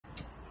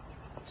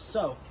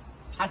So,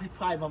 happy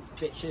Pride Month,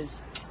 bitches.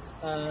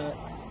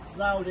 It's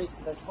loud,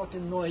 it's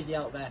fucking noisy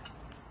out there.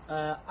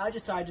 I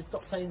decided to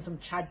stop playing some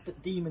Chad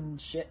Demon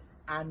shit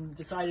and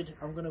decided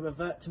I'm going to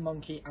revert to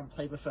Monkey and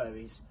play the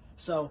furries.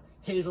 So,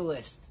 here's a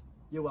list.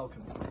 You're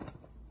welcome.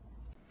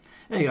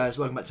 Hey guys,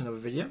 welcome back to another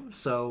video.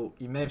 So,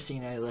 you may have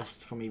seen a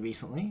list from me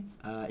recently.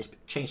 It's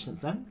changed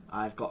since then.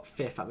 I've got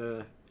 5th at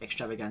the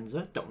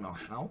Extravaganza. Don't know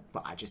how,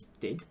 but I just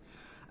did.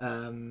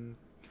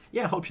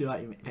 Yeah, I hope you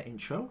like the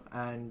intro,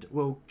 and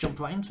we'll jump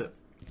right into it.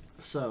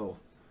 So,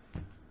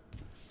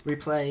 we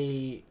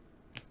play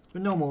the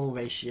normal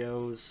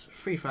ratios,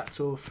 3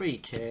 Fractal, 3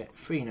 Kit,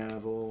 3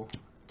 Nerval,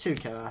 2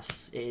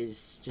 Chaos. It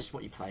is just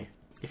what you play.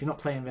 If you're not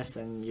playing this,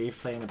 then you're either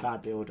playing a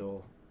bad build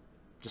or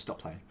just stop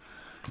playing.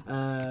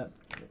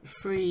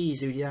 3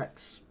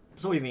 Zoodiacs,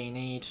 that's all you really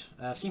need.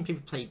 I've seen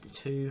people play the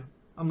 2.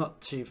 I'm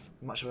not too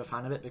much of a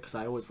fan of it because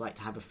I always like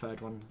to have a 3rd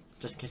one,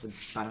 just in case I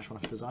banish one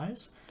of the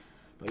desires.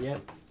 But yeah,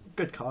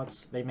 good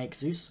cards. They make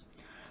Zeus.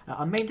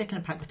 I'm main decking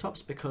a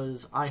Pankratops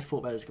because I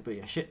thought there was going to be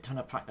a shit ton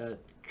of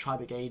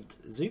Tri-Brigade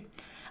Zoo,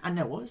 and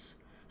there was.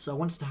 So I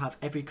wanted to have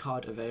every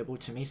card available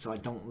to me so I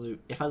don't lose.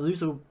 If I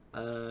lose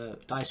a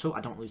dice roll,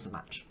 I don't lose the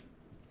match.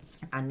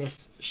 And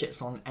this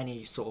shits on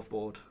any sort of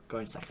board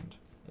going second.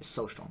 It's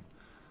so strong.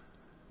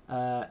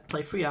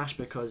 Play 3 Ash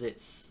because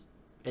it's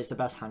the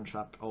best hand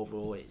trap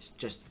overall. It's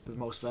just the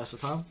most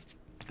versatile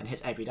and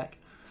hits every deck.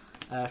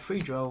 3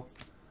 Drill.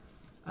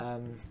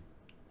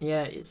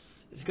 Yeah,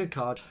 it's a good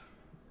card.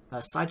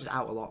 Sided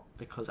out a lot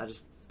because I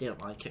just didn't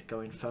like it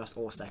going first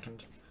or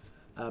second.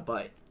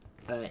 But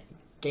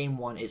game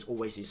 1 is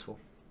always useful.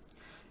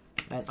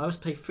 And I also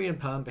play 3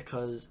 Imperm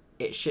because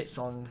it shits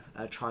on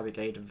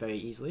Tri-Brigade very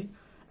easily,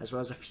 as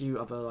well as a few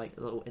other like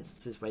little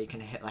instances where you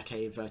can hit like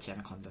a Verti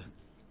Anaconda.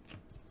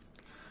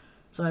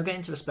 So now getting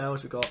into the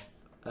spells, we've got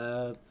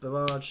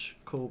Barrage,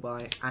 Cool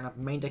Buy, and I'm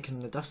main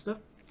decking the Duster.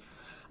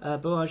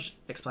 Barrage,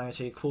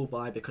 explanatory, Cool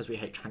Buy because we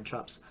hate hand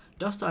traps.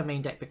 Duster I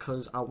main deck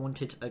because I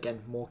wanted,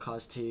 again, more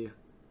cards to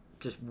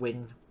just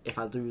win if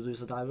I do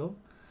lose a die roll.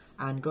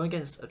 And going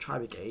against a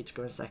Tri-Brigade,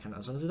 going second,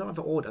 as long as I don't have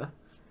an order,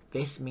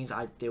 this means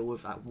I deal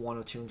with 1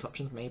 or 2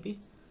 interruptions maybe.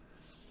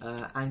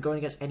 And going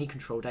against any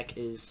control deck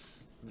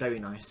is very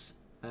nice.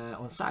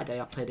 On Saturday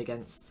I played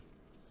against,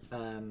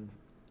 I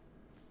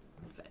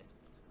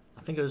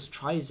think it was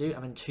Tri-Zoo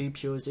and then 2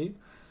 Pure Zoo.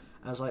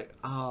 I was like,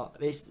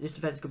 this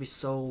event's going to be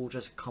so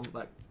just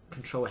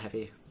control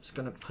heavy. Just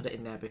going to put it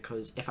in there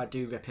because if I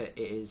do rip it,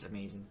 it is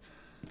amazing.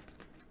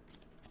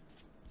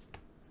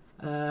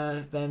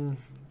 Then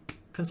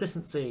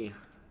consistency,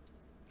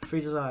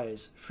 3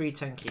 Desires, 3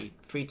 Tenki,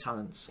 3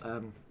 Talents.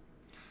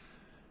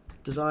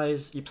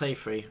 Desires, you play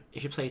 3.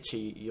 If you play 2,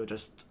 you're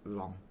just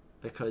wrong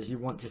because you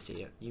want to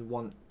see it. You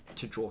want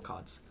to draw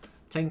cards.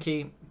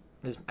 Tenki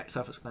is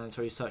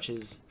self-explanatory,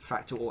 searches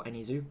Fractal or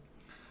any zoo.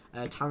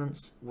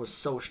 Talents was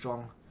so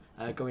strong,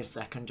 going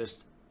second,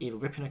 just either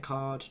ripping a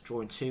card,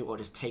 drawing 2, or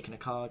just taking a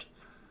card.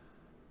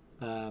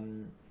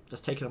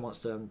 Just taking a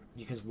monster,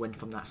 you can just win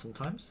from that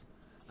sometimes.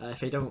 If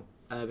they don't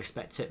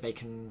respect it, they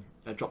can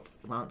drop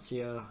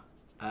Lancia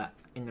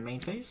in the main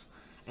phase.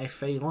 If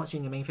they Lancia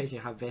in the main phase, you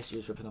have this, you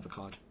just rip another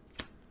card.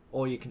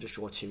 Or you can just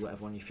draw 2,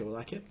 whatever one you feel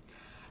like it.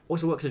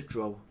 Also works as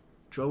Drow.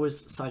 Drow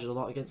is sided a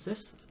lot against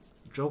this.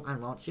 Drow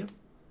and Lancia.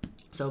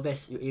 So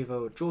this, you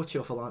either draw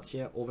 2 off a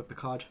Lancia or rip a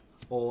card,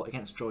 or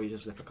against Draw you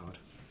just rip a card.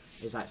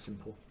 It's that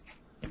simple.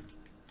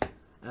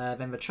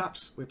 Then the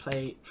traps, we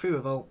play 3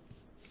 Revolt,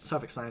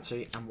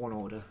 self-explanatory, and 1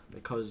 Order,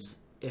 because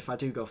if I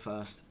do go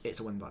first, it's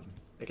a win button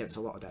against a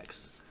lot of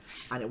decks.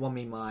 And it won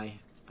me my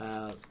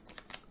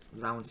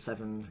round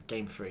 7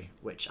 game 3,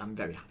 which I'm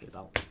very happy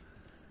about.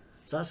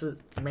 So that's the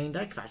main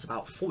deck. That's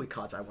about 40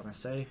 cards I want to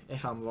say.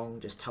 If I'm wrong,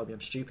 just tell me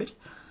I'm stupid.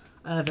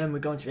 Then we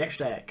go into the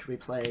extra deck. We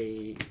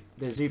play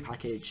the Zoo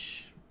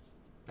package.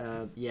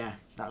 Yeah,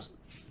 that's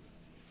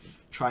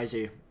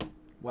Tri-Zoo.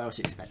 What else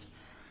do you expect?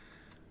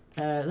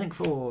 Link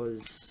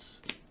 4s.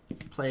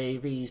 Play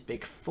these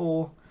big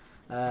 4.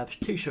 2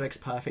 Shurik's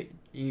perfect.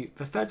 The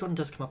 3rd one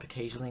does come up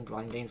occasionally in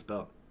grind games,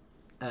 but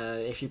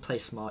if you play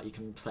smart, you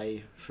can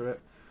play through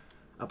it.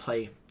 I'll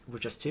play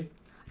with just 2.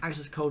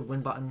 Access code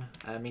win button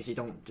means you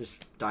don't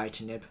just die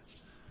to nib.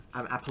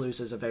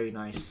 Appaloosa is a very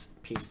nice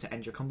piece to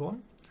end your combo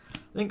on.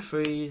 Link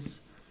 3s,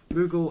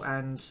 Rugal,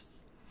 and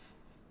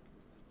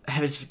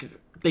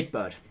Big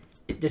Bird.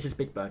 This is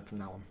Big Bird from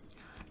now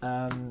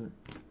on.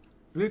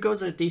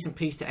 Rugal's a decent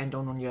piece to end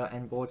on your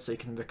end board so you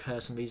can recur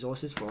some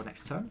resources for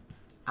next turn.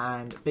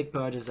 And Big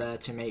Bird is there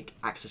to make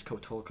Access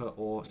Code Talker,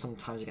 or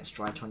sometimes against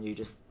Drytron you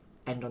just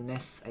end on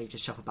this and you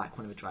just shuffle back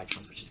one of the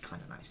Drytrons, which is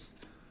kind of nice.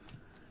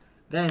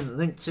 Then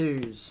Link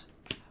 2s.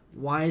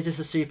 Why is this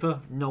a super?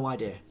 No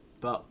idea.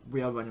 But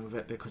we are running with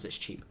it because it's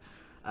cheap.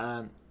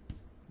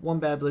 1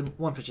 Bear Bloom,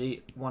 1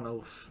 Fajit, 1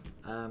 Oath.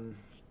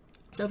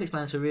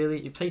 Self-explanatory really.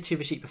 You played 2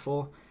 Fajit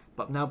before,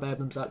 but now Bear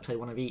Bloom's out, play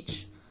 1 of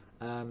each.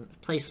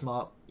 Play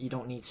smart, you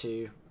don't need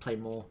to play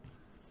more.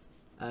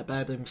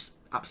 Bear Bloom's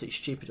absolutely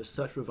stupid, just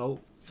search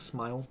Revolt,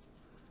 Smile.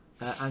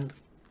 And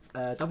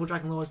Double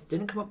Dragon Laws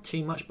didn't come up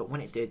too much, but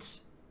when it did,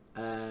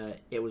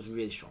 it was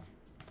really strong.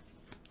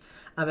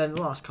 And then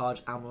the last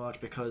card, Almirage,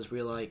 because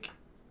we like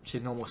to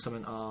normal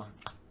summon our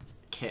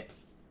kit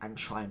and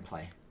try and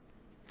play.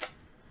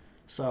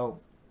 So,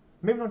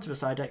 moving on to the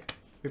side deck,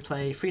 we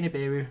play 3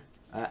 Nibiru,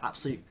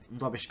 absolute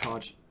rubbish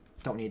card,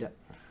 don't need it.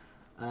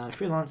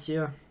 3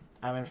 Lancia,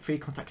 and then 3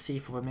 Contact C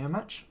for the mirror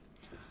match.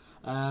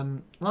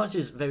 Lancia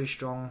is very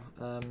strong.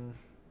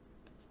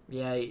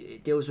 Yeah,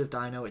 it deals with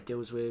Dino, it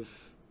deals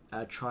with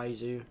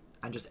Tri-Zoo,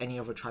 and just any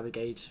other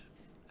Tri-Brigade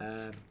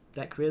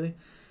deck really.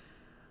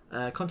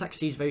 Contact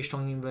C is very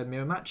strong in the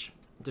mirror match.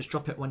 Just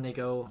drop it when they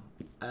go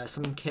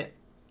summon kit,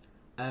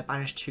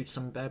 banish 2 to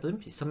summon Bear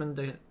Balloon. You summon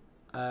the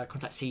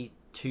Contact C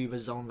to the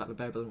zone that the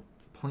Bear Balloon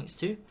points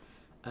to.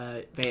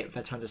 Their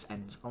turn just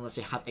ends, unless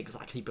they have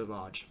exactly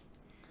Barrage.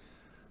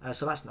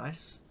 So that's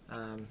nice.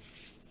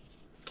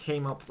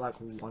 Came up like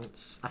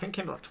once, I think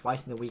came up like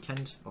twice in the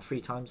weekend, or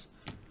 3 times.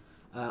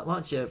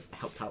 Lancia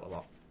helped out a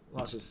lot.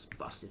 Lancia's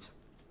busted.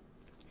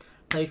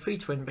 Played 3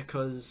 Twin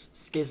because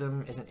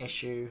Schism is an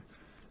issue,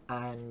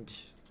 and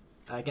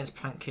against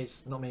Prank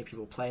Kids, not many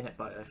people playing it,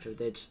 but if they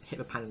did, hit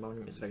the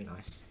Pandemonium is very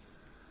nice.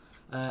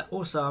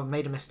 Also, I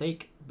made a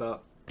mistake,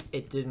 but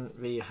it didn't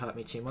really hurt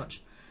me too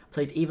much.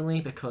 Played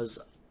evenly because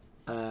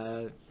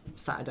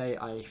Saturday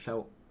I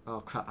felt,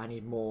 oh crap, I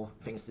need more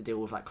things to deal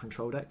with, like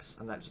control decks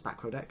and that's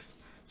back row decks.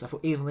 So I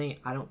thought evenly,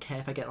 I don't care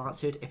if I get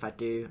Lanced. If I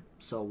do,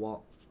 so what?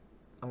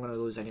 I'm going to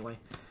lose anyway.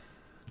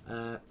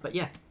 But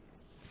yeah,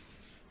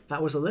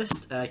 that was a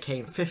list.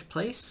 Came 5th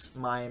place.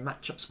 My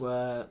matchups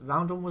were,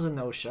 round 1 was a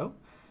no-show.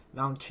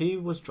 Round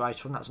 2 was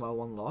Drytron, that's my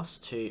 1 loss,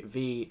 to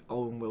V.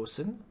 Owen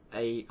Wilson,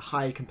 a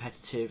highly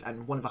competitive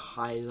and one of the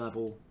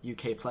high-level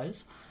UK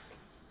players.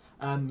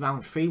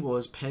 Round 3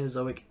 was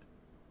Paleozoic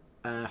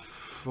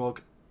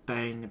Frog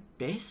Bone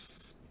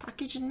Abyss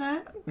package in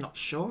there, I'm not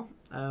sure.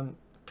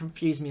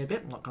 Confused me a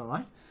bit, I'm not going to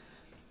lie.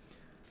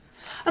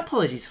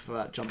 Apologies for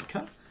that jump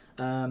cut.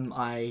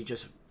 I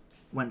just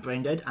went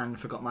brain dead and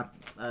forgot my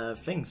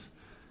things.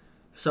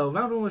 So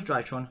round 1 was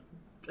Drytron.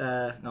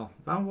 No,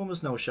 round 1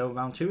 was no show.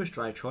 Round 2 was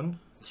Drytron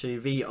to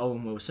V.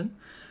 Owen Wilson.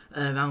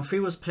 Round 3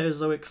 was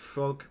Paleozoic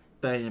Frog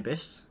Burning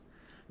Abyss.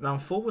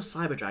 Round 4 was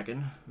Cyber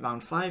Dragon.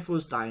 Round 5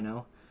 was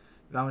Dino.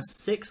 Round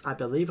 6 I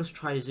believe was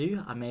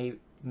Tri-Zoo. I may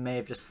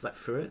have just slept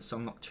through it, so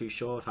I'm not too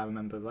sure if I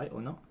remember right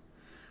or not.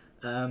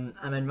 And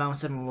then round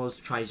 7 was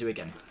Tri-Zoo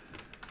again.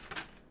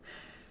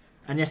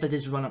 And yes, I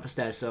did run up the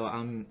stairs, so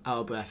I'm out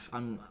of breath.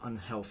 I'm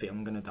unhealthy.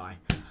 I'm gonna die.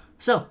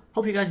 So,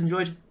 hope you guys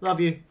enjoyed. Love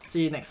you.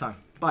 See you next time.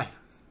 Bye.